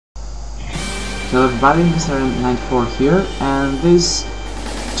Hello everybody, Mr. 94 here, and this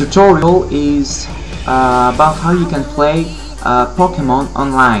tutorial is about how you can play Pokemon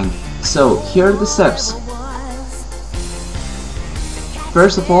online. So here are the steps.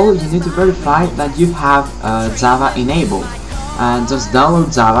 First of all, you need to verify that you have Java enabled. Just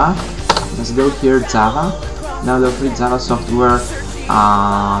download Java. Just go here, Java. Download free Java software.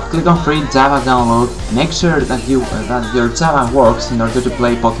 Click on free Java download. Make sure that your Java works in order to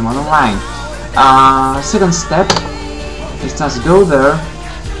play Pokemon online. Second step is just go there,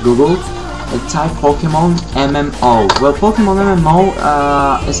 Google, and type Pokemon MMO. Well, Pokemon MMO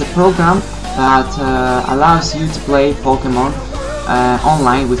is a program that allows you to play Pokemon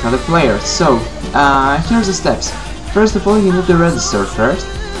online with other players. So here's the steps. First of all, you need to register first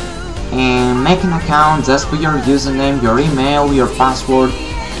and make an account. Just put your username, your email, your password,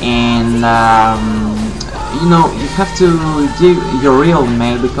 and you know, you have to give your real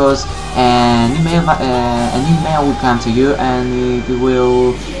email, because an email will come to you and it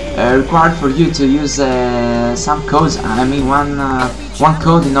will require for you to use some codes. I mean one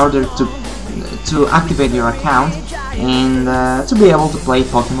code in order to activate your account and to be able to play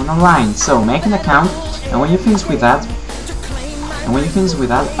Pokemon online. So make an account, and when you finish with that,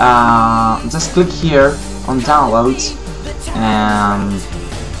 just click here on downloads and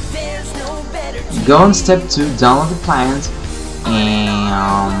go on step 2, download the client,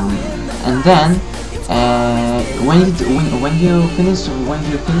 and then when you finish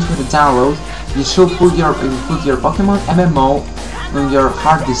with the download, you should put your Pokemon MMO on your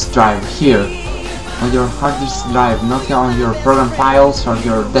hard disk drive here, on your hard disk drive, not on your program files or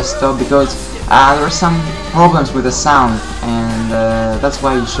your desktop, because there are some problems with the sound, and that's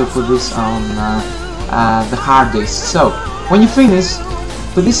why you should put this on the hard disk. So when you finish,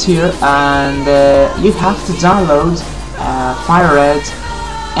 put this here, and you have to download Fire Red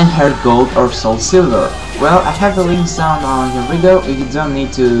and Heart Gold or Soul Silver. Well, I have the links down on your video. You don't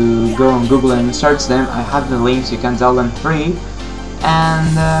need to go on Google and search them. I have the links, you can download them free.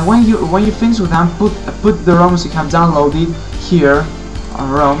 And when you finish with them, put the ROMs you have downloaded here on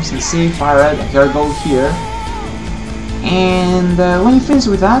ROMs, and see Fire Red and Heart Gold here. And when you finish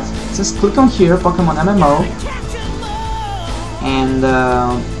with that, just click on here, Pokemon MMO, and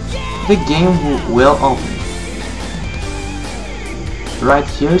the game will open right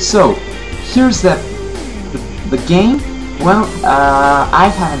here. So here's the game. Well, I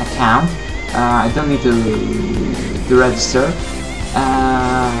have an account. I don't need to register,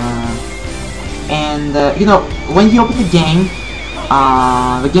 and you know, when you open the game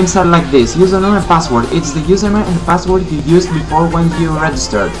starts like this: username and password. It's the username and the password you used before when you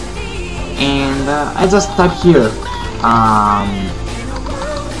registered. And I just type here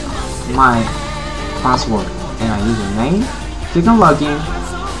my password and my username. Click on login.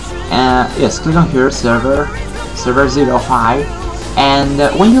 Yes, click on here, server 05. And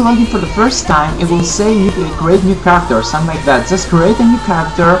when you log in for the first time, it will say you can create new character or something like that. Just create a new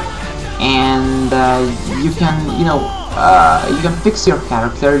character, and you can, you know, you can fix your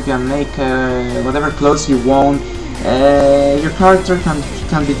character. You can make whatever clothes you want. Your character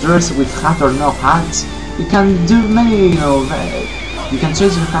can be dressed with hat or no hat. You can do many, you know, you can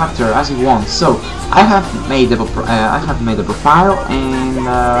change your character as you want. So I have made a profile, and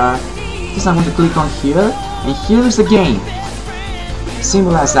just I'm going to click on here, and here's the game.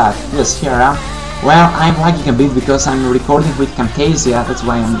 Simple as that. Yes, here I am. Well, I'm lagging a bit because I'm recording with Camtasia. That's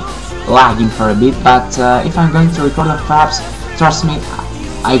why I'm lagging for a bit. But if I'm going to record on Fraps, trust me,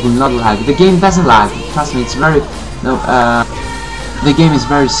 I will not lag. The game doesn't lag. Trust me, it's very the game is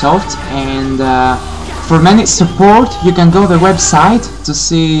very soft. And for many support, you can go to the website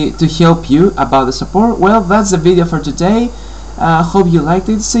to help you about the support. Well, that's the video for today. Hope you liked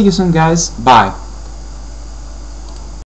it. See you soon, guys. Bye.